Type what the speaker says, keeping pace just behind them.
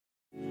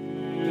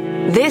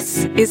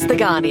This is The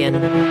Guardian.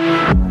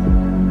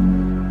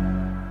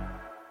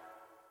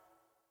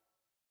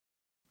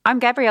 I'm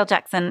Gabrielle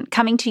Jackson,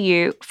 coming to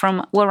you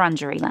from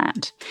Wurundjeri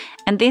land.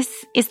 And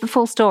this is The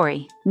Full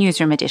Story,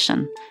 Newsroom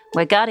edition,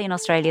 where Guardian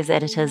Australia's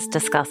editors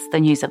discuss the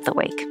news of the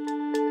week.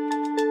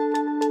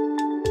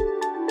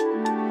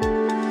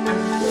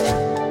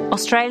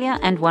 Australia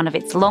and one of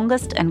its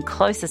longest and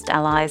closest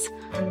allies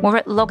were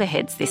at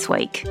loggerheads this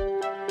week.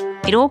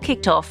 It all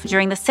kicked off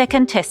during the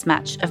second test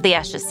match of the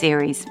Ashes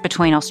series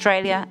between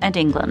Australia and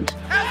England.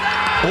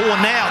 Oh,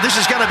 now this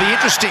is going to be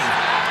interesting.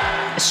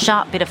 A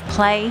sharp bit of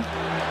play,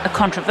 a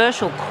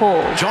controversial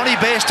call. Johnny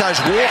Bairstow's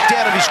walked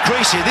out of his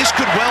crease here. This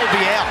could well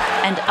be out.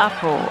 And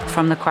uproar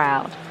from the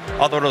crowd.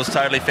 I thought it was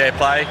totally fair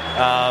play.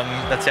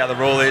 That's how the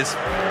rule is.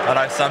 I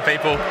know some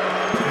people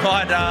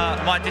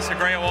might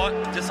disagree or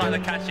what, just like the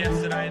catch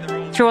yesterday. The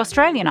rules. Through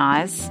Australian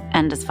eyes,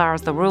 and as far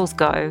as the rules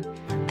go,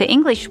 the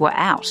English were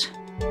out.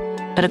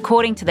 But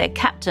according to their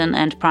captain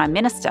and Prime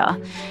Minister,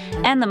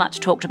 and the much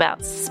talked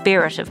about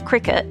spirit of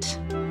cricket,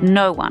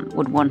 no one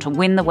would want to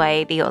win the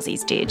way the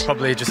Aussies did.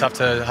 Probably just have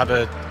to have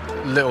a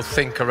little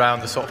think around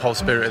the sort of whole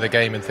spirit of the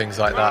game and things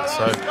like that.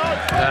 So,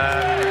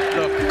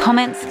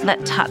 Comments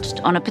that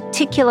touched on a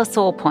particular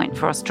sore point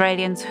for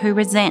Australians who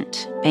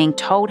resent being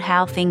told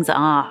how things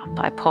are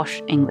by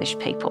posh English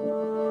people.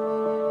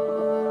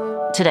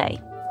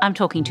 Today, I'm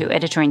talking to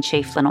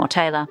Editor-in-Chief Lenore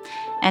Taylor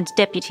and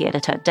Deputy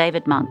Editor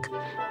David Munk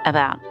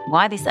about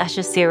why this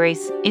Ashes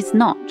series is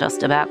not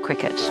just about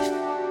cricket.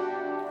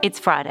 It's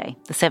Friday,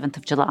 the 7th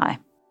of July.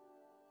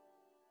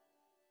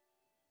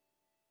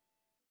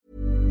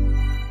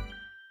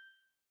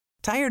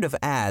 Tired of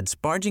ads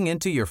barging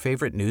into your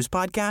favorite news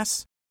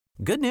podcasts?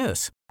 Good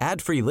news.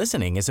 Ad-free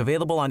listening is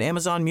available on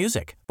Amazon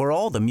Music for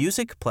all the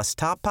music plus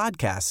top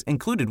podcasts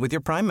included with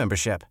your Prime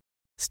membership.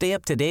 Stay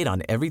up to date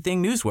on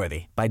everything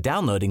newsworthy by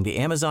downloading the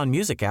Amazon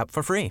Music app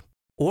for free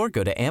or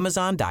go to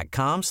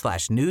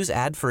amazon.com/news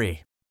ad free.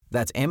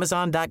 That's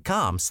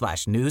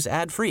amazon.com/news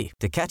ad free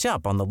to catch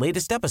up on the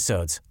latest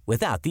episodes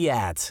without the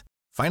ads.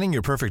 Finding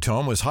your perfect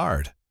home was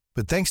hard,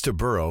 but thanks to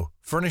Burrow,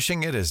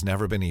 furnishing it has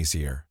never been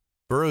easier.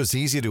 Burrow's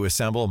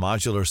easy-to-assemble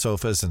modular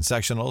sofas and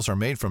sectionals are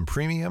made from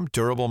premium,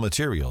 durable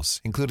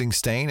materials, including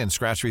stain and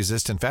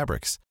scratch-resistant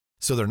fabrics.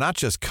 So they're not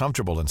just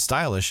comfortable and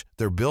stylish,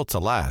 they're built to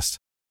last.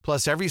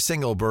 Plus, every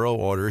single Burrow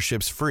order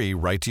ships free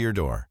right to your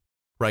door.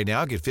 Right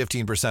now, get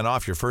 15%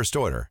 off your first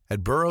order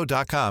at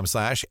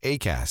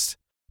burrow.com/ACAST.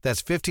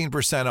 That's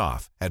 15%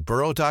 off at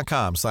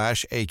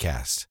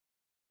burrow.com/ACAST.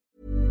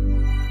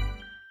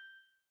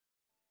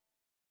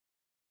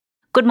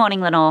 Good morning,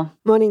 Lenore.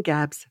 Morning,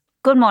 Gabs.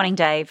 Good morning,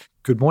 Dave.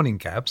 Good morning,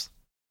 Gabs.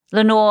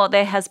 Lenore,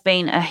 there has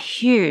been a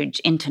huge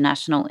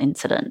international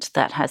incident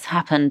that has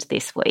happened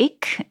this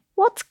week.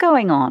 What's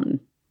going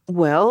on?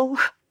 Well,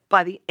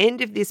 by the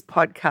end of this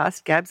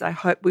podcast, Gabs, I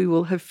hope we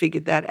will have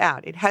figured that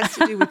out. It has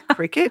to do with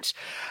cricket.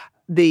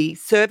 The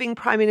serving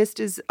Prime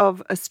Ministers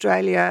of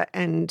Australia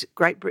and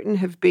Great Britain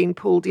have been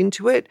pulled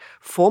into it.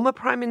 Former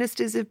Prime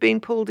Ministers have been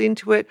pulled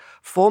into it.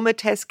 Former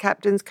Test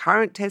captains,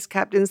 current Test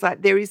captains.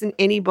 Like, there isn't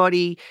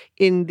anybody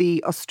in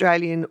the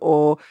Australian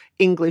or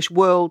English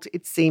world,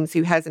 it seems,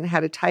 who hasn't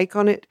had a take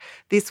on it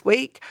this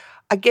week.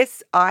 I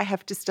guess I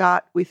have to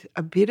start with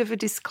a bit of a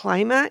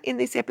disclaimer in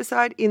this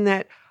episode in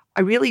that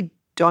I really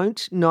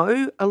don't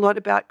know a lot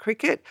about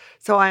cricket,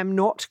 so I am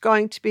not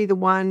going to be the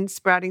one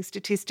sprouting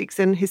statistics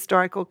and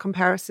historical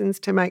comparisons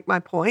to make my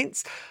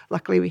points.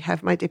 Luckily, we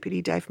have my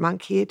deputy Dave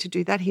Munk here to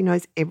do that. He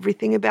knows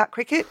everything about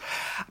cricket.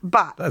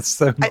 But that's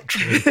so not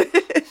true.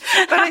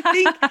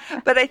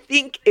 but I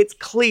think it's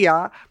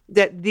clear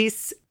that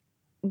this,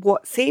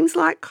 what seems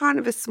like kind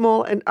of a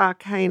small and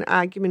arcane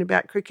argument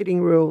about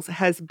cricketing rules,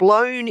 has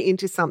blown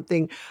into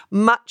something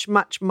much,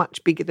 much,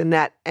 much bigger than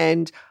that.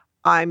 And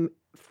I'm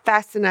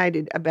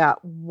fascinated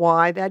about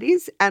why that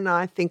is, and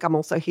I think I'm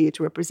also here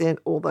to represent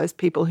all those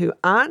people who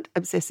aren't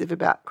obsessive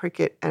about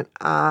cricket and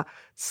are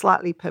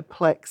slightly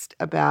perplexed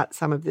about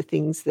some of the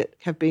things that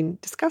have been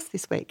discussed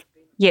this week.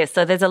 Yes,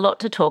 so there's a lot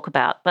to talk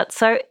about, but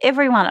so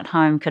everyone at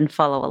home can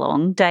follow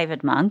along,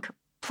 David Munk,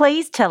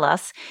 please tell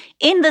us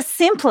in the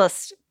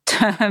simplest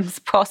terms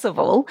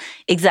possible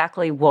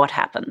exactly what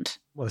happened.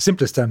 Well, the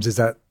simplest terms is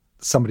that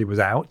somebody was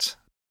out,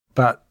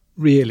 but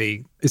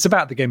really, it's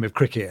about the game of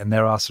cricket, and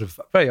there are sort of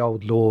very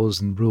old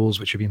laws and rules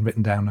which have been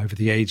written down over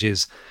the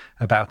ages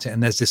about it.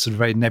 And there's this sort of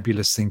very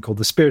nebulous thing called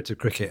the spirit of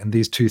cricket, and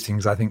these two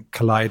things, I think,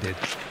 collided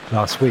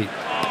last week.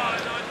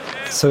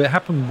 So it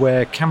happened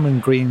where Cameron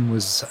Green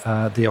was,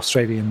 the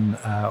Australian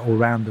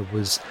all-rounder,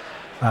 was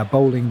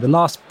bowling the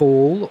last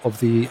ball of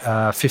the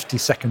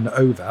 52nd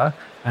over,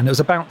 and it was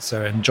a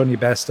bouncer. And Johnny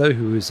Bairstow,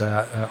 who was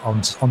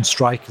on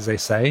strike, as they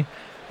say,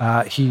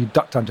 he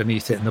ducked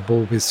underneath it, and the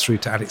ball whizzed through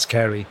to Alex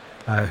Carey,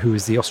 who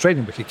is the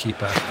Australian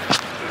wicketkeeper.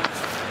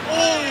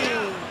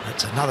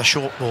 It's another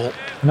short ball.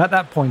 And at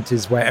that point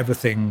is where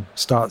everything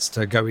starts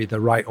to go either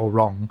right or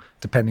wrong,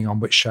 depending on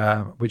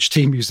which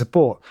team you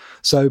support.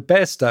 So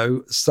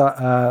Bairstow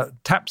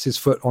taps his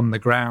foot on the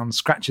ground,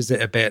 scratches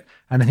it a bit,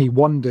 and then he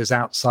wanders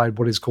outside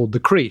what is called the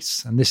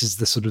crease. And this is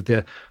the sort of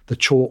the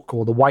chalk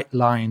or the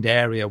white-lined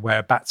area where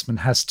a batsman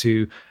has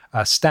to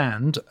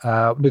stand.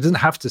 It doesn't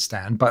have to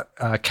stand, but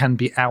can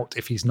be out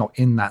if he's not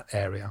in that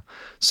area.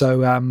 So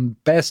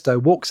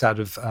Bairstow walks out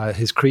of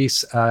his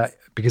crease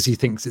because he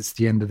thinks it's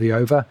the end of the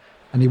over,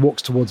 and he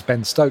walks towards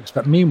Ben Stokes.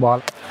 But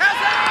meanwhile...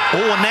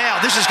 Oh, now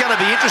this is going to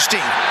be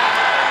interesting.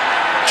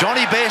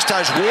 Johnny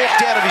Bairstow's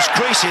walked out of his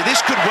crease here.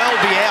 This could well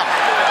be out.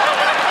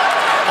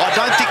 I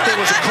don't think there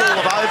was a call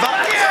of over.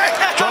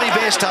 Johnny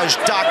Bairstow's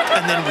ducked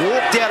and then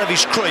walked out of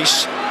his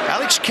crease.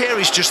 Alex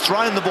Carey's just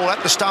thrown the ball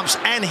at the stumps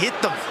and hit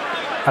them.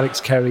 Alex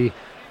Carey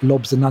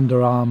lobs an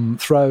underarm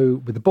throw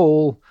with the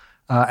ball,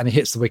 and he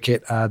hits the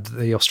wicket.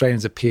 The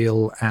Australians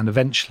appeal, and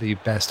eventually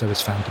Bairstow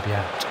is found to be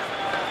out.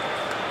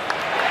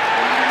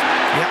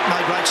 Yep,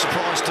 no great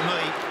surprise to me.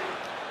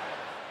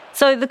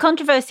 So the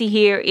controversy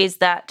here is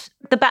that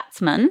the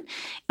batsman,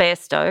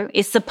 Bairstow,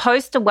 is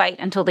supposed to wait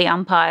until the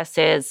umpire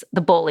says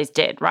the ball is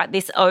dead, right?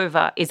 This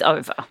over is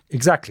over.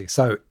 Exactly.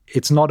 So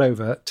it's not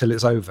over till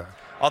it's over.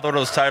 I thought it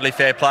was totally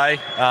fair play.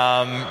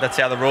 That's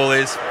how the rule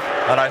is.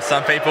 I know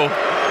some people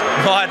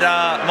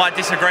might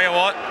disagree or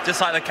what.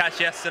 Just like the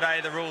catch yesterday,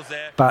 the rule's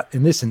there. But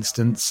in this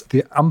instance,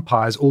 the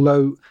umpires,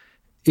 although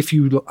if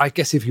you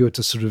were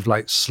to sort of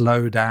like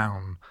slow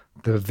down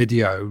the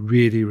video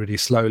really, really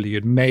slowly,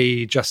 you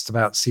may just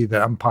about see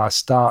the umpire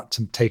start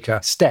to take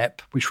a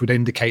step, which would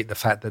indicate the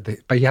fact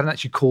that but he hadn't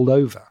actually called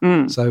over.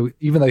 So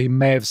even though he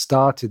may have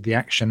started the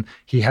action,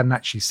 he hadn't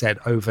actually said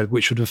over,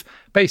 which would have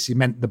basically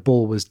meant the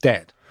ball was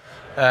dead.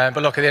 But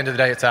look, at the end of the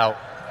day, it's out.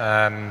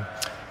 And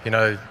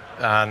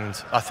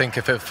I think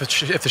if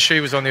the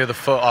shoe was on the other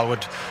foot, I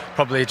would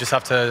probably just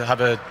have to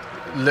have a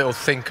little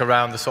think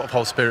around the sort of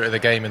whole spirit of the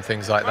game and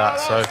things like that.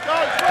 So,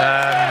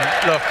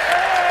 look,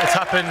 it's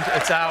happened,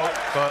 it's out,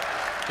 but,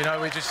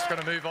 we're just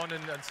going to move on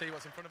and see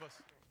what's in front of us.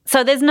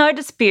 So there's no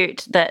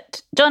dispute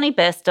that Johnny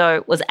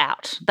Bairstow was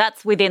out.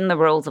 That's within the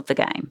rules of the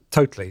game.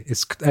 Totally.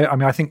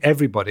 I think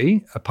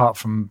everybody, apart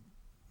from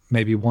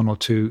maybe one or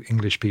two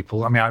English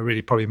people, I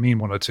really probably mean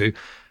one or two,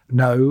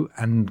 know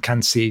and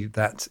can see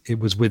that it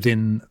was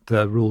within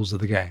the rules of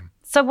the game.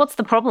 So what's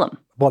the problem?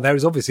 Well, there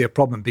is obviously a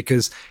problem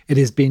because it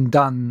has been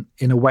done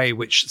in a way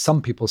which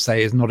some people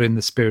say is not in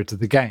the spirit of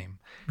the game.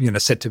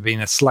 Said to have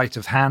been a sleight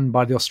of hand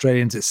by the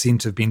Australians. It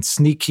seemed to have been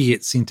sneaky.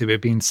 It seemed to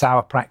have been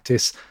sour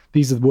practice.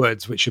 These are the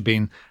words which have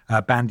been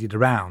bandied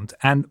around.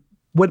 And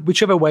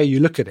whichever way you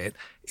look at it,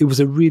 it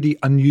was a really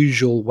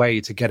unusual way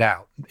to get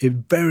out. It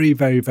very,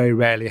 very, very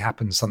rarely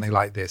happens, something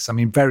like this.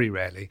 Very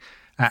rarely.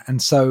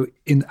 And so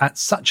at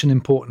such an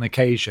important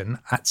occasion,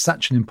 at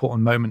such an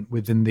important moment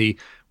within the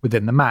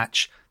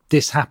match,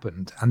 this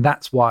happened. And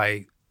that's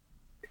why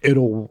it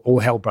all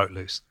hell broke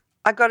loose.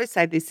 I got to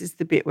say, this is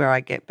the bit where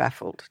I get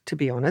baffled, to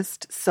be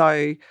honest.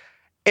 So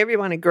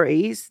everyone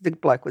agrees the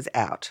bloke was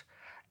out.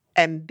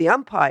 And the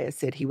umpire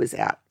said he was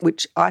out,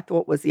 which I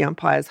thought was the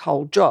umpire's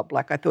whole job.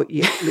 Like, I thought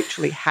you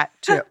literally had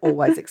to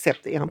always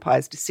accept the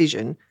umpire's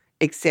decision,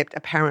 except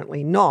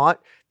apparently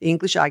not. The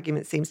English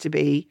argument seems to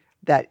be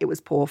that it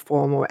was poor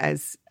form, or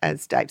as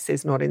Dave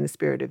says, not in the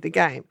spirit of the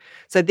game.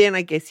 So then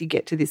I guess you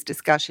get to this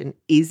discussion,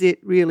 is it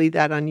really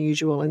that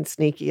unusual and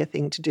sneaky a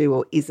thing to do,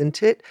 or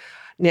isn't it?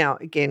 Now,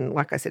 again,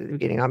 like I said at the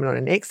beginning, I'm not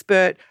an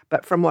expert,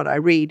 but from what I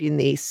read in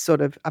these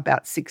sort of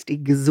about 60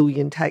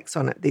 gazillion takes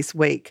on it this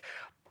week,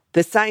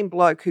 the same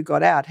bloke who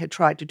got out had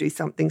tried to do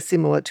something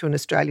similar to an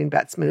Australian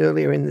batsman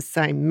earlier in the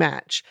same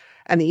match.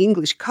 And the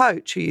English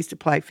coach who used to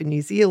play for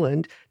New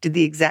Zealand did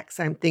the exact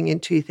same thing in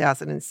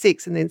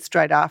 2006, and then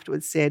straight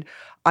afterwards said,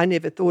 I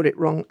never thought it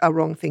a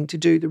wrong thing to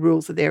do. The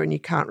rules are there and you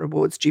can't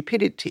reward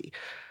stupidity.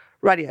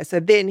 Rightio. So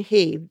then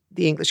he,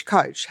 the English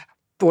coach,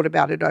 thought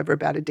about it over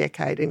about a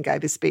decade and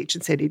gave a speech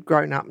and said he'd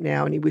grown up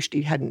now and he wished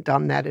he hadn't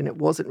done that and it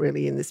wasn't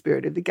really in the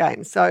spirit of the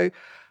game. So,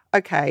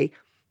 okay,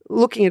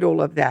 looking at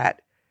all of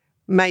that,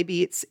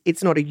 maybe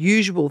it's not a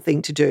usual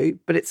thing to do,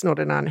 but it's not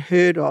an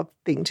unheard of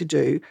thing to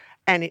do.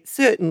 And it's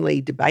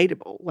certainly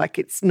debatable. Like,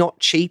 it's not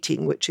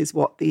cheating, which is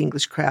what the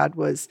English crowd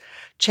was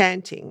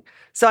chanting.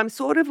 So I'm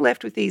sort of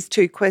left with these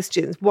two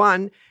questions.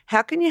 One,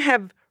 how can you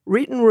have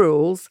written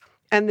rules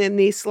and then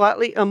these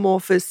slightly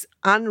amorphous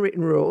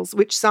unwritten rules,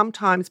 which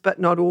sometimes but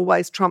not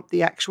always trump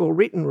the actual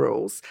written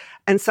rules,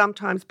 and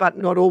sometimes but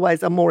not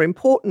always are more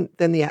important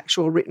than the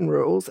actual written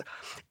rules,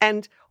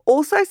 and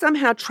also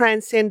somehow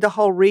transcend the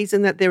whole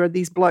reason that there are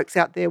these blokes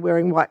out there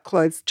wearing white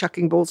clothes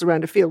chucking balls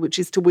around a field, which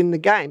is to win the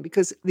game,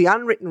 because the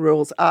unwritten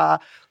rules are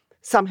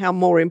somehow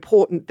more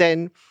important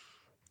than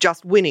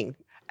just winning.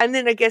 And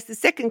then I guess the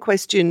second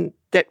question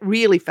that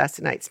really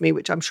fascinates me,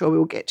 which I'm sure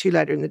we'll get to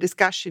later in the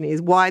discussion,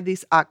 is why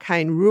this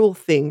arcane rule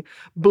thing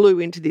blew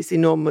into this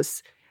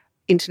enormous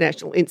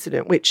international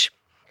incident, which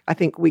I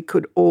think we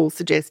could all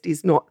suggest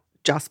is not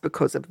just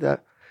because of the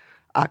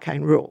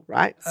arcane rule,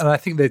 right? And I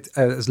think that,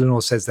 as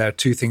Lenore says, there are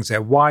two things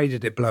there. Why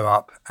did it blow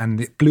up?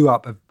 And it blew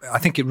up, I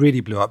think it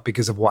really blew up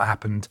because of what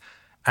happened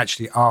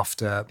actually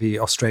after the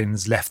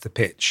Australians left the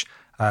pitch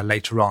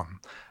later on.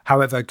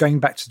 However, going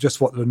back to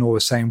just what Lenore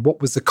was saying,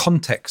 what was the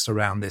context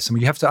around this? I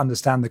mean, you have to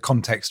understand the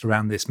context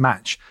around this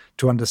match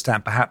to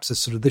understand perhaps the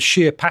sort of the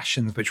sheer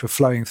passions which were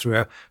flowing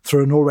through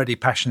an already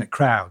passionate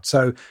crowd.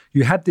 So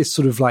you had this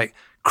sort of like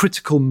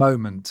critical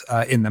moment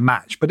in the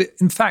match. But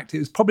in fact, it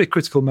was probably a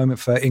critical moment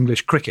for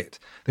English cricket.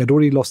 They'd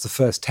already lost the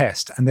first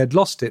test, and they'd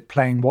lost it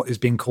playing what is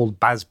being called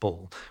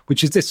baseball,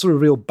 which is this sort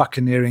of real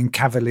buccaneering,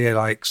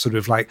 cavalier-like sort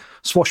of like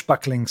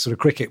swashbuckling sort of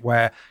cricket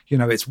where,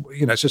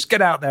 it's just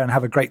get out there and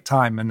have a great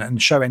time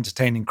and show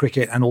entertaining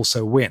cricket and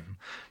also win.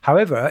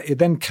 However, it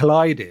then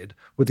collided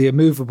with the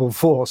immovable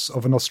force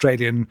of an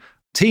Australian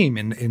team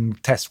in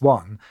Test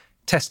 1.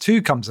 Test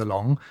 2 comes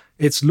along,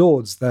 it's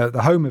Lords,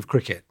 the home of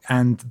cricket,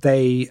 and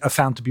they are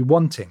found to be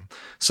wanting.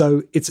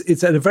 So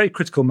it's at a very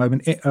critical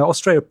moment.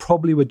 Australia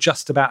probably were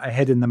just about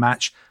ahead in the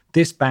match.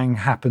 This bang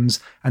happens,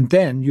 and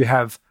then you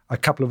have a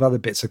couple of other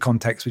bits of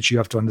context which you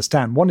have to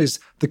understand. One is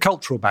the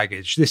cultural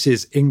baggage. This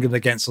is England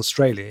against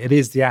Australia. It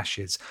is the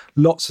Ashes.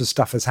 Lots of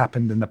stuff has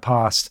happened in the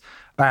past,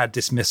 bad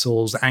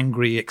dismissals,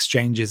 angry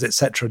exchanges,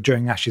 etc.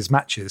 during Ashes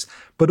matches.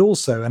 But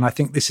also, and I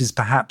think this is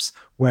perhaps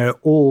where it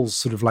all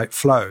sort of like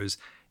flows,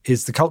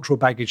 is the cultural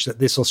baggage that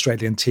this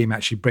Australian team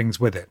actually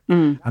brings with it.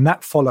 And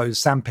that follows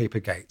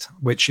Sandpaper Gate,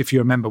 which, if you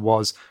remember,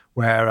 was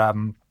where a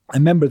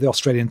member of the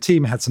Australian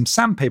team had some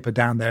sandpaper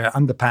down their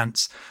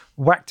underpants,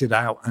 whacked it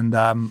out and,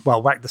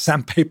 whacked the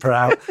sandpaper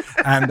out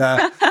and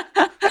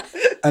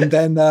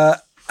then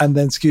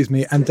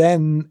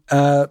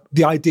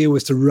the idea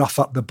was to rough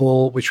up the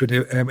ball, which would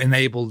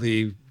enable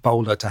the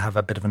bowler to have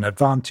a bit of an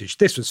advantage.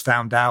 This was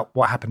found out.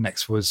 What happened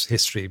next was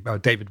history.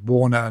 David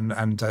Warner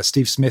and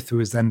Steve Smith, who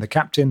was then the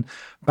captain,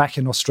 back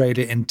in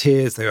Australia in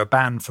tears. They were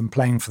banned from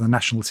playing for the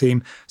national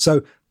team.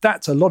 So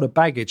that's a lot of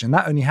baggage, and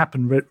that only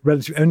happened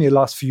only the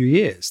last few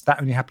years.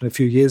 That only happened a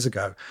few years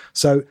ago.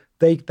 So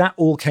that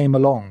all came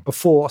along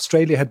before.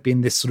 Australia had been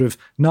this sort of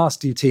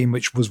nasty team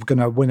which was going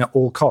to win at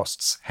all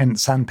costs,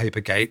 hence Sandpaper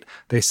Gate.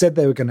 They said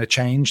they were going to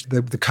change.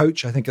 The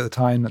coach, I think at the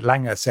time,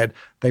 Langer, said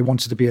they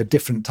wanted to be a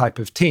different type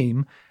of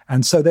team.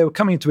 And so they were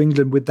coming to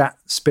England with that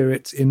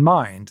spirit in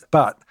mind.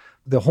 But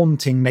the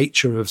haunting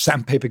nature of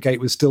Sandpaper Gate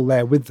was still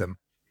there with them.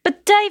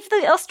 But Dave,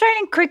 the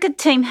Australian cricket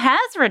team has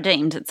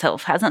redeemed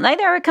itself, hasn't they?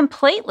 They're a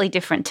completely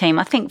different team.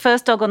 I think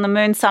First Dog on the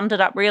Moon summed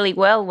it up really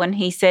well when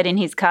he said in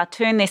his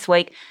cartoon this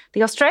week,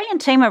 the Australian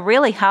team are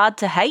really hard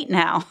to hate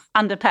now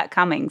under Pat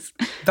Cummins.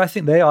 I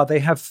think they are. They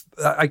have,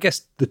 I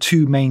guess, the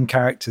two main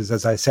characters,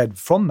 as I said,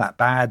 from that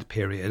bad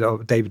period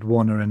of David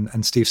Warner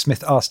and Steve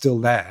Smith are still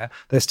there.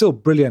 They're still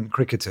brilliant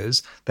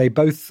cricketers. They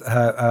both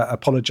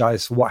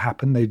apologise for what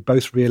happened. They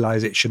both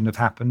realise it shouldn't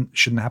happen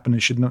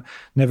and should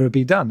never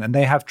be done. And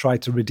they have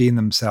tried to redeem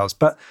themselves.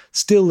 But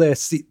still,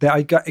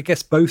 I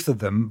guess both of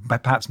them,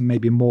 perhaps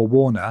maybe more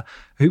Warner,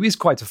 who is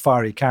quite a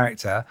fiery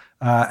character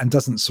and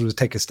doesn't sort of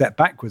take a step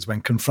backwards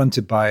when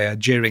confronted by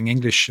jeering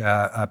English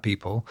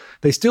people,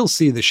 they still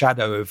see the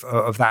shadow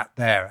of that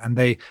there.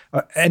 And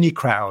any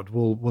crowd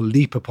will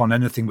leap upon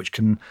anything which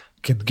can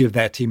give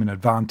their team an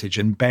advantage.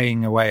 And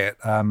baying away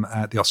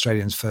at the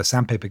Australians for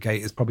Sandpaper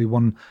Gate is probably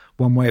one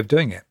way of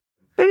doing it.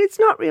 But it's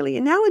not really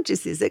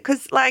analogous, is it?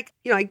 Because,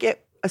 I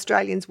get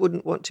Australians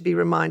wouldn't want to be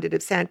reminded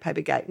of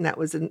Sandpaper Gate, and that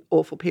was an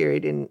awful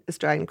period in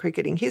Australian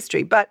cricketing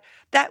history. But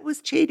that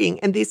was cheating,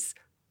 and this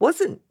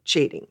wasn't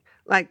cheating.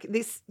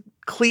 This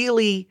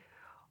clearly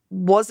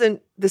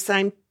wasn't the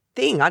same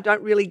thing. I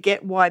don't really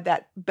get why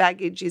that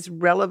baggage is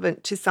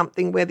relevant to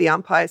something where the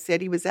umpire said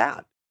he was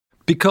out.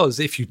 Because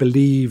if you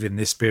believe in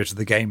this spirit of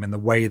the game and the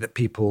way that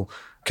people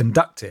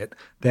conduct it,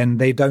 then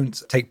they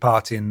don't take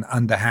part in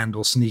underhand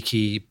or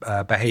sneaky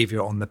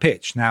behaviour on the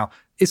pitch. Now,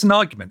 it's an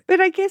argument.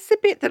 But I guess the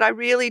bit that I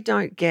really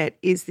don't get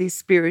is this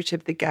spirit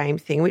of the game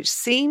thing, which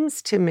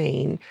seems to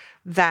mean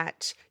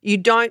that you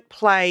don't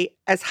play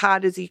as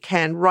hard as you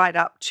can right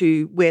up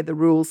to where the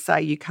rules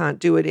say you can't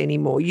do it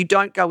anymore. You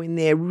don't go in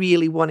there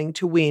really wanting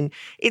to win.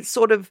 It's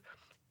sort of,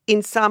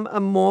 in some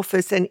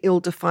amorphous and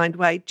ill-defined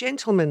way,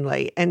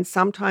 gentlemanly. And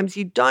sometimes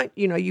you don't,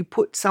 you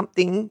put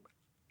something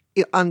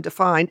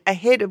undefined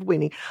ahead of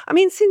winning. I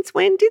mean, since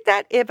when did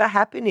that ever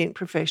happen in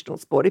professional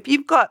sport? If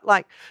you've got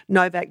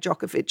Novak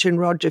Djokovic and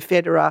Roger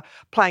Federer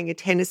playing a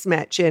tennis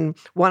match and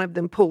one of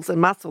them pulls a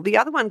muscle, the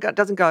other one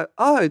doesn't go,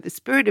 oh, the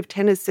spirit of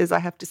tennis says I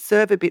have to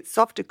serve a bit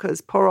softer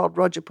because poor old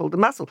Roger pulled a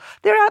muscle.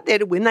 They're out there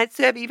to win. They'd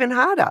serve even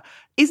harder.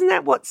 Isn't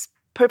that what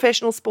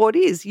professional sport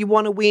is? You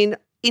want to win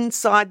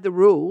inside the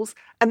rules,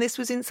 and this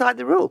was inside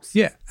the rules.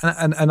 Yeah,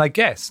 and I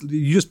guess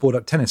you just brought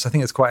up tennis. I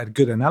think it's quite a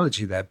good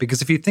analogy there,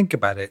 because if you think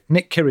about it,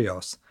 Nick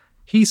Kyrgios,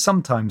 he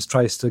sometimes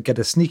tries to get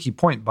a sneaky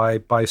point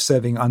by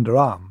serving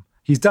underarm.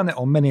 He's done it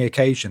on many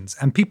occasions,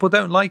 and people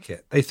don't like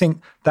it. They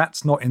think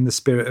that's not in the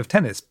spirit of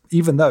tennis,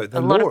 even though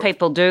a lot of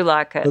people do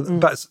like it.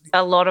 But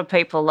a lot of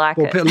people like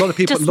it. A lot of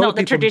people, just not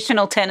the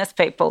traditional tennis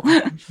people.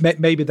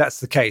 Maybe that's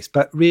the case,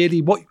 but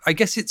really, what I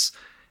guess it's.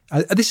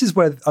 This is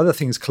where other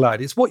things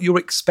collide. It's what you're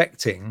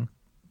expecting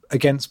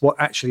against what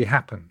actually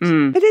happens.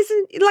 It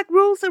isn't, like,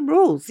 rules are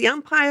rules. The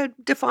umpire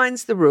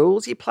defines the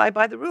rules. You play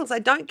by the rules. I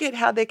don't get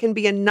how there can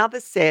be another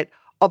set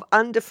of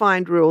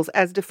undefined rules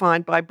as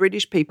defined by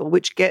British people,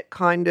 which get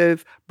kind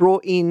of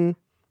brought in,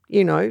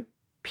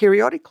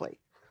 periodically.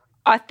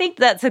 I think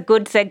that's a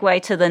good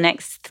segue to the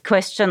next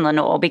question,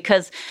 Lenore,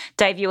 because,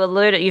 Dave,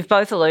 you've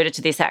both alluded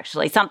to this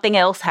actually. Something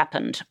else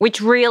happened,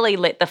 which really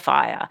lit the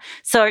fire.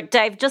 So,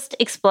 Dave, just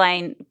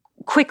explain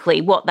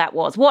quickly what that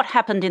was. What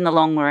happened in the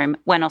long room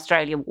when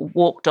Australia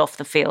walked off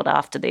the field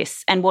after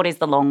this, and what is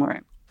the long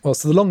room? Well,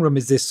 so the long room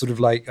is this sort of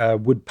like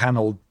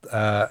wood-panelled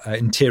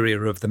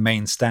interior of the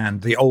main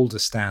stand, the older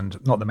stand,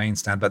 not the main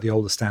stand, but the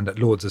older stand at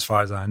Lord's, as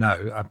far as I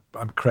know.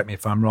 Correct me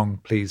if I'm wrong,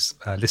 please,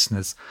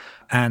 listeners.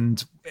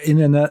 And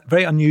in a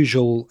very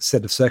unusual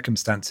set of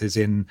circumstances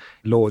in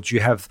Lord's, you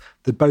have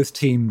both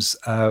teams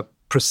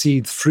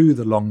proceed through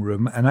the long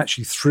room and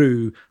actually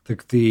through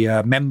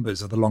the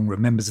members of the long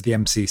room, members of the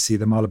MCC,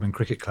 the Marylebone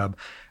Cricket Club,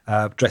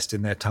 dressed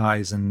in their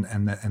ties and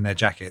their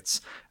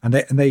jackets. And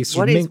they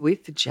sort What of is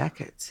with the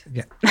jackets?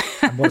 Yeah,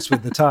 and what's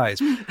with the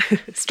ties?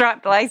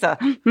 Striped blazer.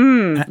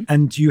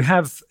 And you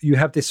have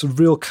this sort of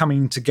real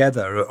coming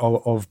together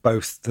of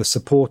both the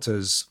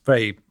supporters,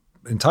 very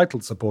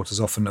entitled supporters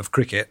often of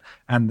cricket,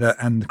 and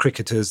the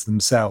cricketers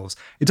themselves.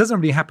 It doesn't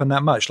really happen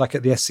that much. Like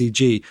at the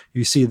SCG,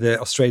 you see the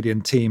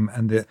Australian team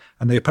and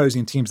the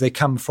opposing teams, they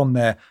come from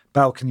their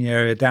balcony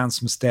area down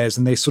some stairs,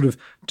 and they sort of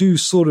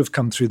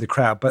come through the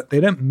crowd, but they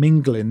don't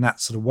mingle in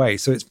that sort of way.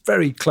 So it's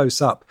very close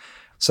up.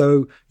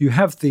 So you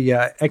have the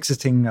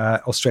exiting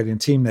Australian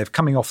team. They're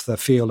coming off the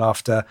field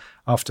after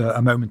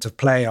a moment of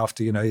play,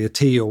 after a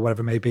tea or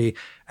whatever it may be,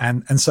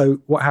 and so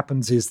what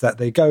happens is that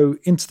they go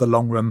into the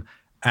long room,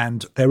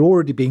 and they're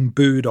already being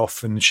booed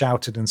off and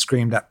shouted and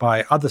screamed at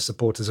by other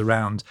supporters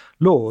around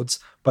Lord's,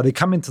 but they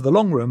come into the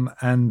long room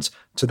and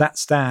to that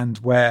stand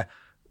where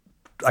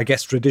I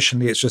guess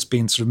traditionally it's just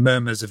been sort of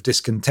murmurs of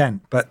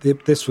discontent, but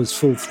this was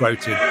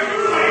full-throated.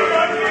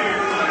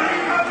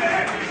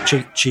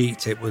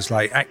 Cheat. It was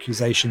like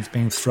accusations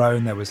being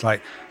thrown. There was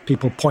like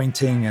people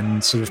pointing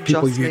and sort of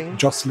people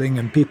jostling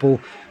and people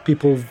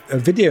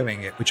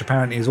videoing it, which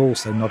apparently is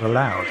also not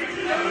allowed.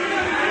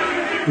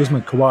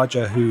 Usman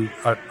Khawaja, who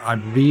I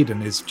read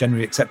and is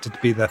generally accepted to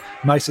be the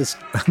nicest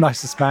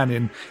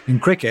man in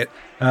cricket,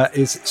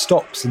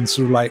 stops and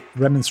sort of like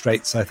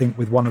remonstrates, I think,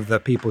 with one of the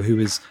people who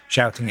is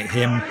shouting at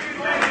him.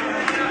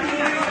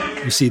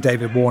 You see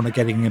David Warner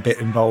getting a bit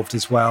involved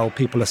as well.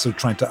 People are sort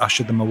of trying to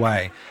usher them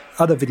away.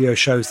 Other video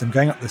shows them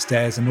going up the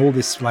stairs and all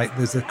this, like,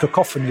 there's a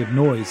cacophony of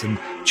noise and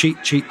cheat.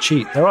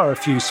 There are a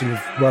few sort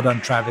of well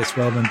done Travis,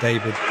 well done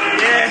David.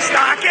 Yeah,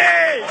 Starkey!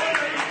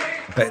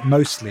 But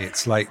mostly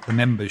it's like the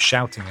members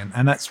shouting,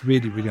 and that's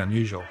really, really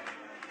unusual.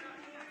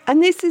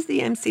 And this is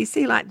the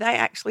MCC, like they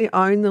actually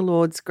own the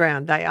Lord's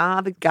ground. They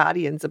are the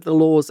guardians of the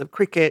laws of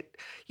cricket.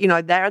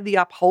 They're the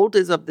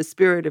upholders of the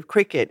spirit of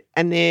cricket,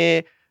 and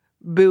they're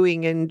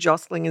booing and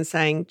jostling and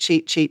saying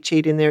cheat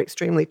in their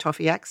extremely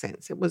toffee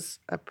accents. It was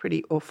a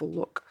pretty awful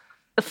look.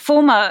 The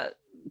former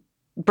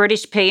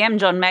British PM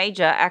John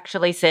Major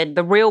actually said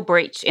the real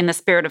breach in the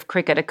spirit of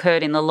cricket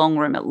occurred in the long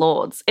room at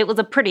Lord's. It was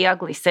a pretty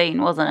ugly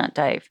scene, wasn't it,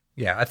 Dave?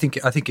 Yeah, I think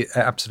it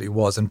absolutely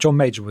was, and John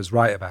Major was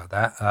right about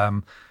that.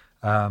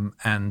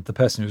 And the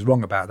person who was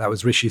wrong about that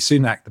was Rishi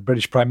Sunak, the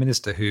British Prime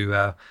Minister,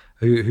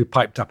 who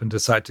piped up and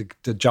decided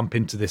to jump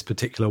into this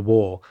particular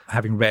war,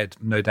 having read,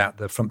 no doubt,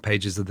 the front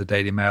pages of the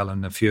Daily Mail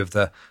and a few of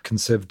the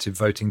conservative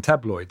voting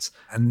tabloids.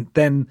 And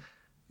then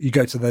you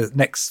go to the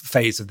next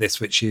phase of this,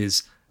 which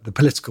is the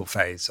political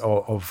phase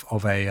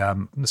of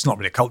a it's not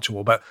really a culture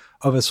war, but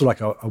of a sort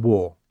of like a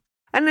war.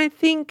 And I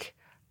think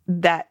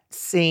that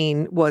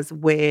scene was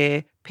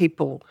where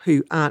people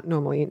who aren't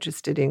normally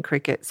interested in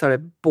cricket sort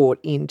of bought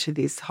into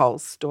this whole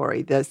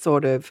story. The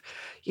sort of,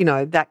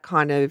 that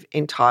kind of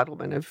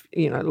entitlement of,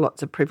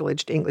 lots of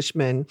privileged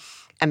Englishmen,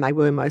 and they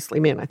were mostly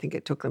men. I think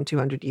it took them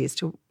 200 years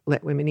to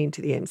let women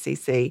into the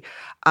MCC.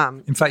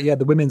 In fact,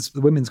 the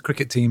women's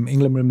cricket team,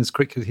 England women's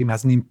cricket team,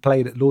 hasn't even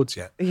played at Lord's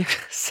yet.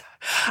 Yes.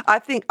 I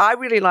think I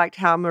really liked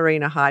how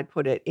Marina Hyde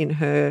put it in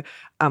her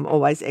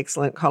always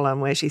excellent column,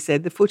 where she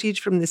said, the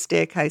footage from the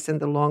staircase and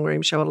the long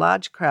room show a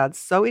large crowd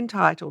so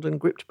entitled and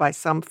gripped by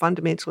some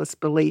fundamentalist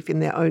belief in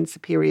their own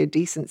superior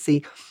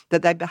decency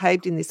that they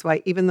behaved in this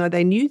way even though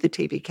they knew the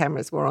TV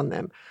cameras were on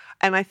them.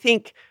 And I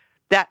think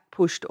that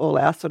pushed all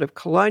our sort of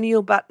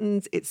colonial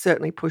buttons. It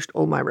certainly pushed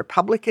all my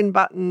Republican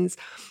buttons.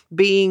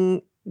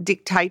 Being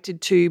dictated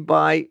to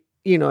by,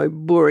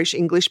 boorish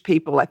English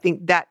people, I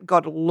think that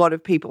got a lot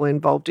of people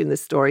involved in the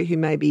story who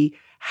maybe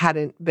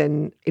hadn't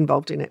been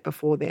involved in it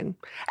before then.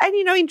 And,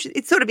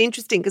 it's sort of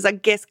interesting because I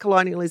guess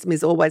colonialism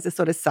is always a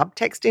sort of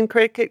subtext in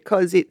cricket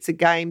because it's a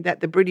game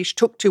that the British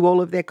took to all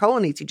of their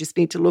colonies. You just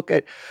need to look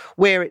at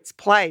where it's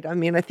played. I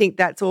mean, I think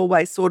that's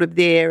always sort of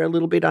there a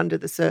little bit under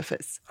the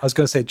surface. I was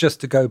going to say,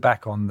 just to go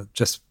back on,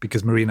 just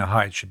because Marina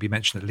Hyde should be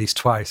mentioned at least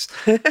twice,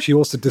 she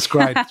also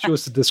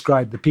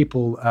described the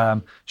people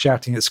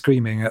shouting and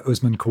screaming at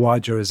Usman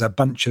Khawaja as a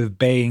bunch of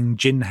baying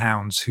gin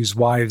hounds whose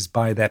wives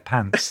buy their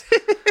pants,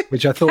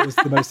 which I thought was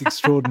the most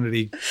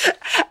extraordinarily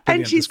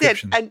and she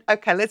description. said,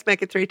 okay, let's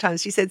make it 3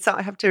 times. She said,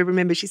 I have to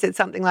remember, she said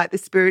something like, the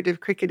spirit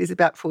of cricket is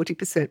about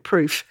 40%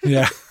 proof.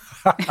 Yeah,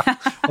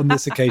 on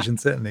this occasion,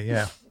 certainly,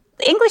 yeah.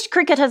 English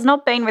cricket has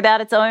not been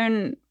without its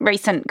own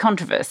recent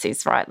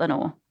controversies, right,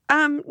 Lenore?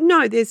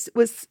 No,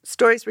 was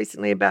stories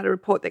recently about a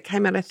report that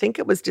came out, I think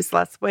it was just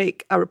last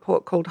week, a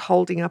report called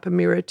Holding Up a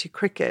Mirror to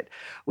Cricket,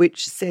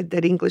 which said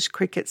that English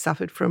cricket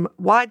suffered from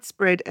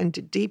widespread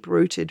and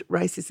deep-rooted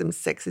racism,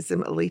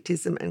 sexism,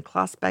 elitism and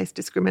class-based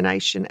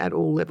discrimination at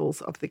all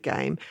levels of the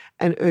game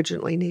and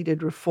urgently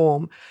needed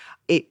reform.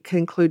 It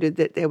concluded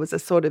that there was a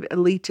sort of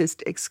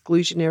elitist,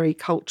 exclusionary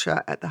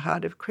culture at the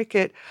heart of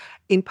cricket,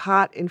 in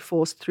part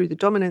enforced through the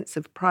dominance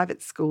of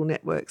private school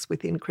networks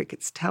within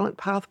cricket's talent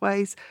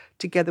pathways,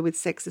 together with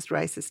sexist,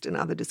 racist and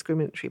other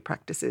discriminatory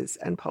practices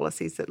and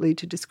policies that lead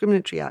to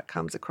discriminatory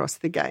outcomes across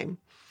the game.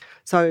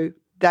 So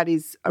that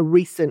is a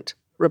recent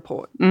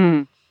report.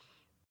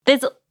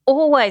 There's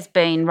always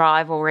been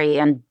rivalry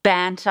and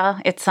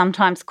banter, it's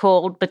sometimes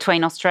called,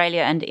 between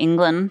Australia and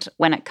England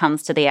when it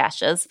comes to the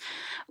Ashes.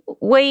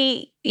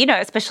 We,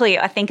 especially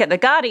I think at The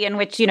Guardian,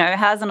 which,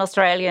 has an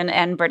Australian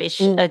and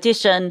British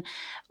edition,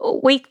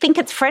 we think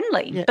it's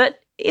friendly. Yeah. But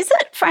is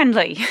it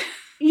friendly?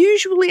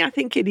 Usually I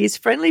think it is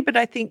friendly, but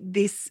I think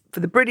this, for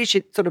the British,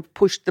 it sort of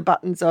pushed the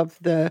buttons of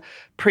the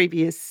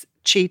previous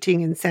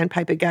cheating and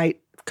Sandpaper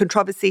Gate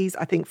controversies.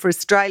 I think for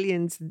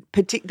Australians,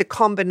 the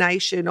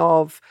combination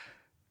of,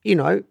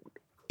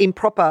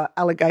 improper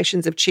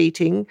allegations of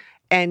cheating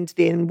and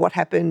then what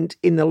happened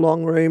in the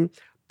long room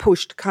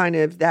pushed kind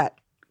of that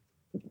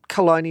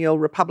colonial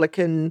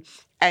Republican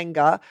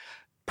anger.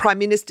 Prime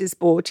Ministers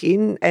bought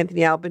in.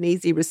 Anthony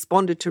Albanese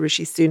responded to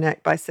Rishi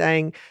Sunak by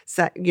saying,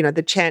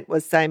 the chant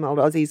was same old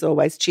Aussies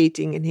always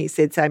cheating, and he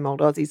said same old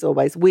Aussies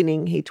always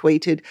winning, he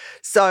tweeted.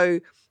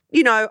 So,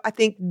 I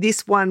think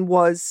this one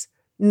was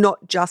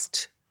not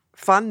just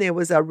fun. There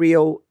was a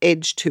real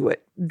edge to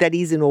it that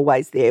isn't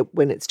always there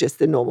when it's just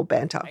the normal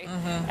banter.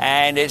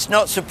 And it's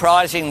not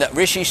surprising that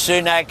Rishi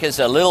Sunak is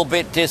a little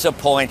bit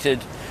disappointed.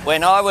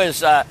 When I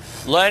was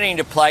learning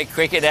to play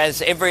cricket,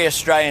 as every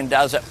Australian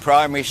does at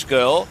primary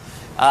school,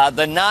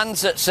 the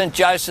nuns at St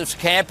Joseph's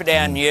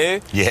Camperdown knew,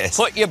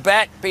 put your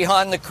bat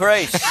behind the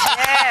crease.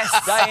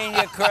 Yes. Stay in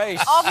your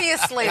crease.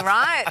 Obviously,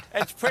 right?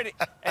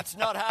 It's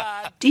not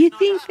hard. Do you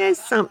think there's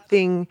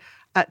something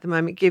at the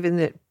moment, given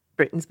that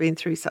Britain's been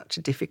through such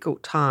a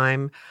difficult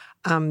time,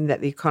 that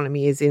the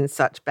economy is in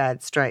such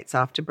bad straits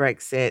after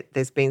Brexit,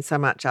 there's been so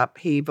much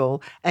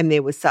upheaval and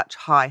there was such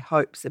high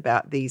hopes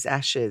about these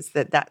Ashes,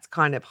 that's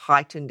kind of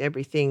heightened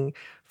everything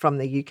from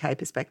the UK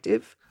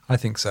perspective? I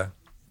think so.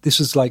 This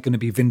was going to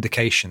be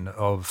vindication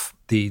of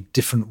the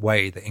different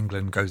way that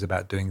England goes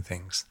about doing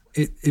things.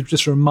 It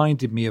just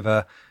reminded me of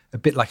a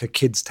bit like a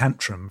kid's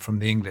tantrum from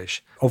the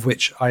English, of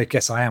which I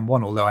guess I am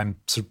one, although I'm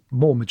sort of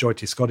more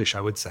majority Scottish,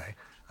 I would say.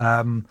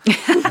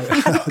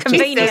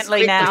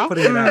 Conveniently now. But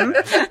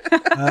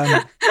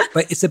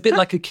it's a bit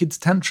like a kid's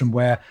tantrum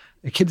where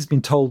a kid has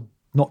been told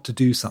not to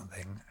do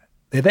something.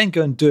 They then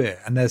go and do it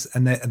and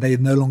they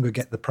no longer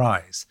get the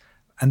prize.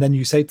 And then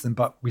you say to them,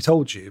 but we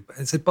told you. But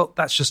they said, but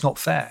that's just not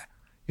fair.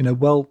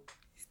 Well,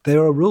 there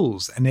are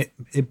rules and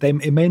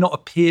it may not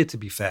appear to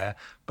be fair,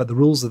 but the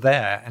rules are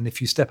there. And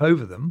if you step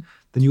over them,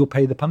 then you'll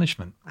pay the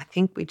punishment. I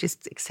think we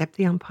just accept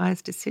the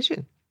umpire's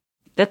decision.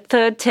 The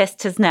third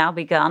test has now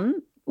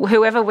begun.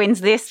 Whoever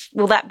wins this,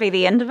 will that be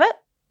the end of it?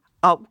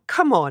 Oh,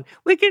 come on.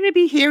 We're going to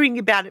be hearing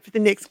about it for the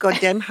next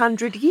goddamn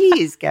 100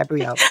 years,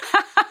 Gabrielle.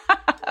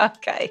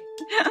 Okay.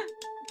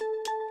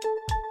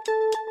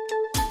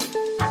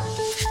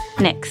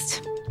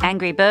 Next,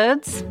 angry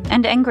birds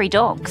and angry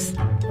dogs.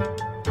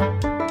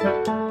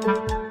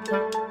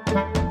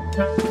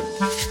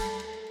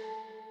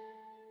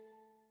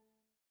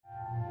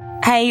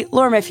 Hey,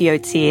 Laura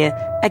Murphy-Oates here.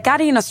 At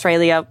Guardian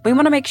Australia, we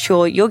want to make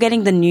sure you're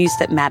getting the news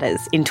that matters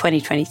in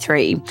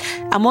 2023.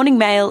 Our morning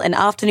mail and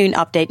afternoon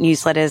update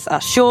newsletters are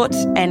short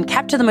and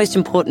capture the most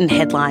important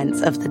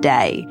headlines of the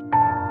day.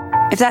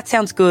 If that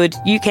sounds good,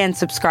 you can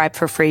subscribe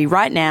for free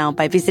right now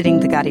by visiting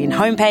the Guardian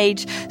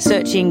homepage,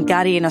 searching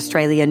Guardian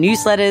Australia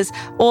newsletters,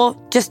 or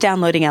just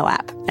downloading our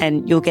app,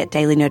 and you'll get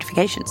daily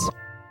notifications.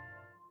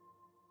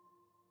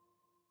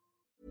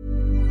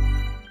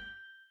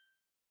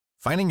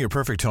 Finding your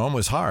perfect home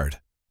was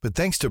hard, but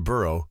thanks to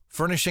Burrow,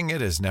 furnishing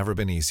it has never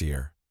been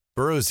easier.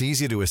 Burrow's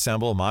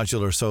easy-to-assemble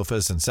modular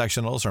sofas and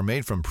sectionals are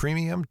made from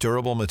premium,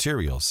 durable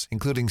materials,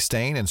 including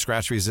stain and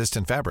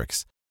scratch-resistant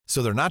fabrics.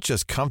 So they're not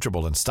just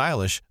comfortable and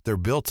stylish, they're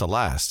built to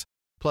last.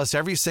 Plus,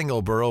 every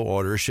single Burrow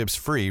order ships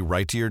free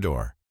right to your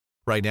door.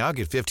 Right now,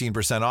 get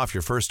 15% off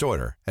your first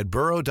order at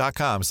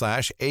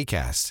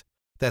burrow.com/ACAST.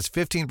 That's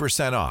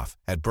 15% off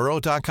at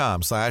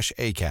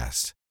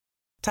burrow.com/ACAST.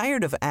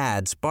 Tired of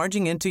ads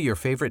barging into your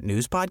favorite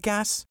news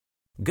podcasts?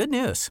 Good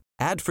news.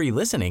 Ad-free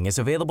listening is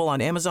available on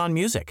Amazon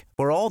Music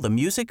for all the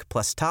music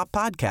plus top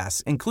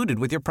podcasts included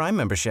with your Prime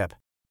membership.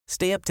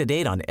 Stay up to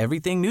date on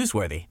everything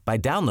newsworthy by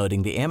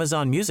downloading the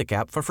Amazon Music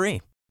app for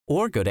free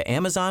or go to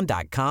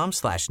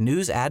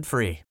amazon.com/news ad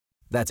free.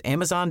 That's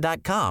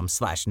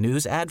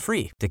amazon.com/news ad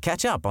free to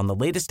catch up on the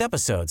latest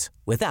episodes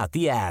without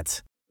the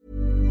ads.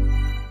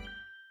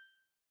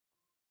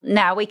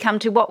 Now we come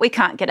to what we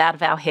can't get out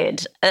of our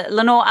head.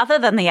 Lenore, other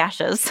than the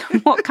Ashes,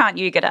 what can't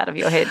you get out of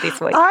your head this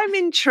week? I'm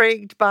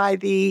intrigued by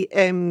the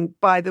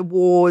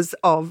wars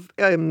of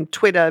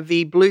Twitter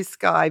v Blue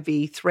Sky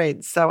v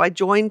Threads. So I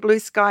joined Blue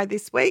Sky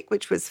this week,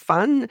 which was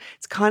fun.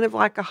 It's kind of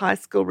like a high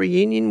school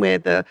reunion where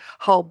the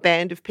whole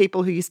band of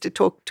people who used to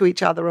talk to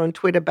each other on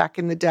Twitter back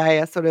in the day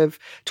are sort of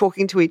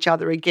talking to each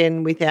other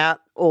again without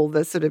all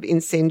the sort of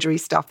incendiary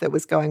stuff that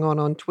was going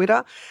on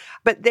Twitter.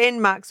 But then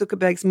Mark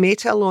Zuckerberg's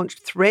Meta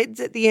launched Threads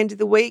at the end of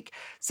the week,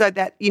 so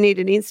that you need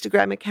an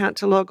Instagram account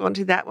to log on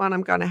to that one.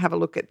 I'm going to have a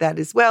look at that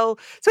as well.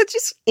 So it's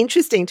just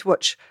interesting to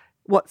watch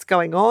what's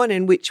going on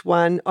and which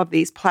one of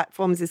these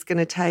platforms is going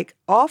to take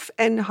off.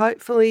 And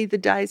hopefully the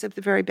days of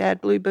the very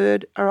bad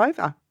bluebird are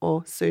over,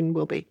 or soon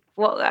will be.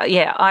 Well,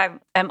 I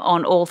am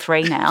on all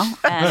three now.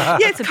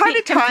 And it's kind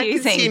of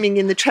time-consuming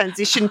in the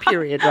transition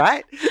period,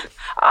 right?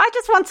 I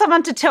just want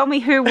someone to tell me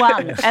who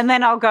won, and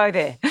then I'll go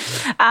there.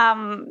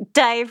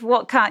 Dave,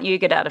 what can't you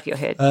get out of your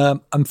head?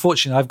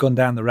 Unfortunately, I've gone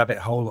down the rabbit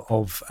hole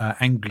of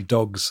angry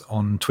dogs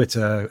on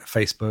Twitter,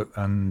 Facebook,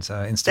 and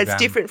Instagram. That's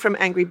different from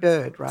Angry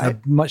Bird, right?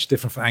 Much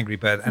different from Angry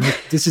Bird, and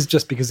this is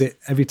just because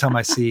every time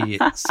I see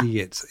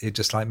it, it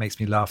just like makes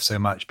me laugh so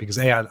much. Because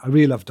I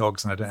really love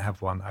dogs, and I don't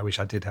have one. I wish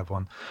I did have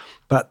one.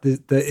 But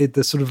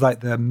the sort of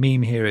like the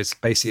meme here is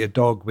basically a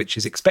dog which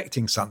is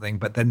expecting something,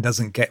 but then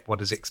doesn't get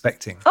what it's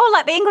expecting. Oh,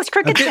 like the English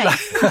cricket team.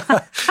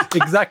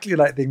 Exactly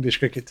like the English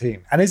cricket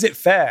team. And is it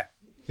fair?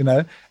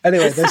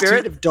 Anyway, the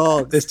spirit of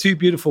dogs. There's two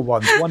beautiful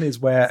ones. One is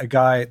where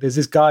there's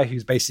this guy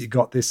who's basically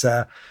got this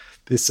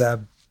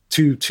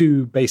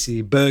two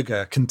basically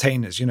burger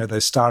containers,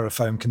 those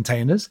styrofoam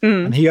containers.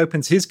 And he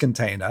opens his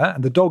container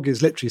and the dog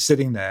is literally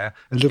sitting there,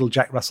 a little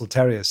Jack Russell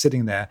Terrier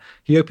sitting there.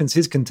 He opens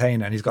his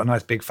container and he's got a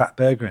nice big fat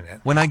burger in it.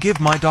 When I give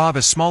my dog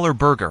a smaller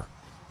burger.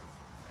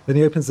 Then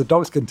he opens the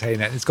dog's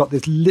container and it's got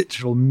this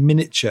literal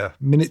miniature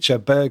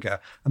burger.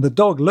 And the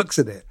dog looks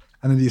at it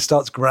and then he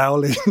starts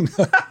growling.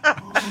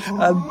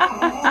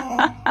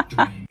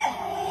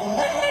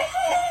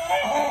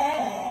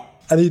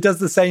 And he does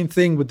the same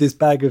thing with this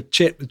bag of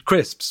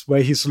crisps,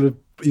 where he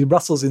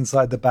rustles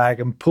inside the bag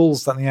and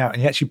pulls something out.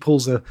 And he actually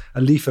pulls a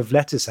leaf of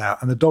lettuce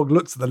out, and the dog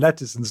looks at the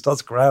lettuce and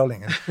starts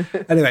growling. And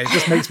anyway, it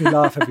just makes me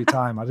laugh every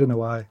time. I don't know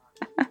why.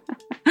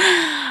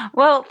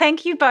 Well,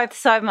 thank you both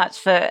so much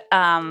for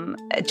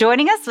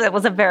joining us. It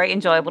was a very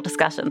enjoyable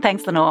discussion.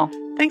 Thanks, Lenore.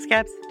 Thanks,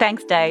 Gabs.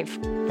 Thanks, Dave.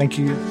 Thank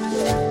you.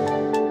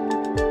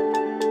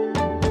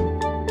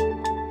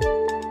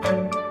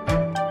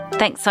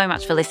 Thanks so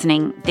much for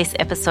listening. This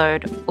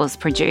episode was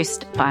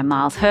produced by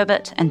Miles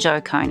Herbert and Joe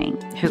Koning,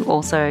 who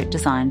also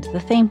designed the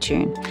theme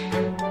tune.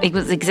 It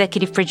was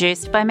executive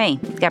produced by me,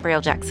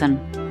 Gabrielle Jackson.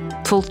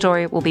 Full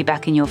Story will be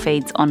back in your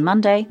feeds on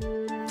Monday.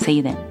 See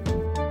you then.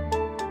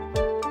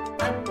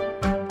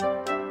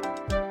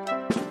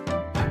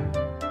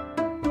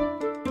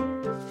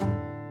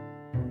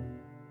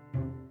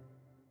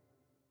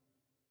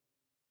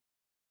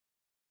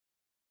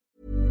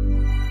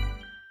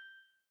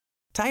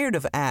 Tired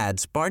of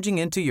ads barging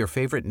into your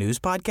favorite news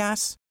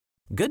podcasts?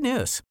 Good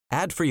news.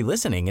 Ad-free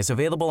listening is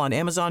available on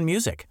Amazon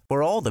Music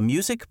for all the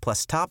music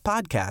plus top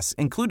podcasts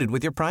included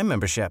with your Prime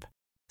membership.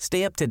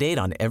 Stay up to date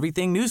on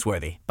everything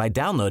newsworthy by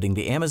downloading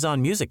the Amazon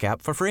Music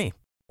app for free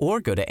or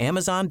go to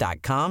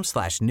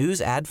amazon.com/news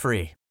ad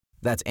free.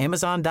 That's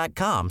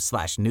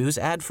amazon.com/news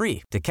ad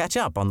free to catch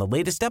up on the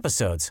latest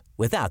episodes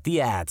without the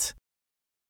ads.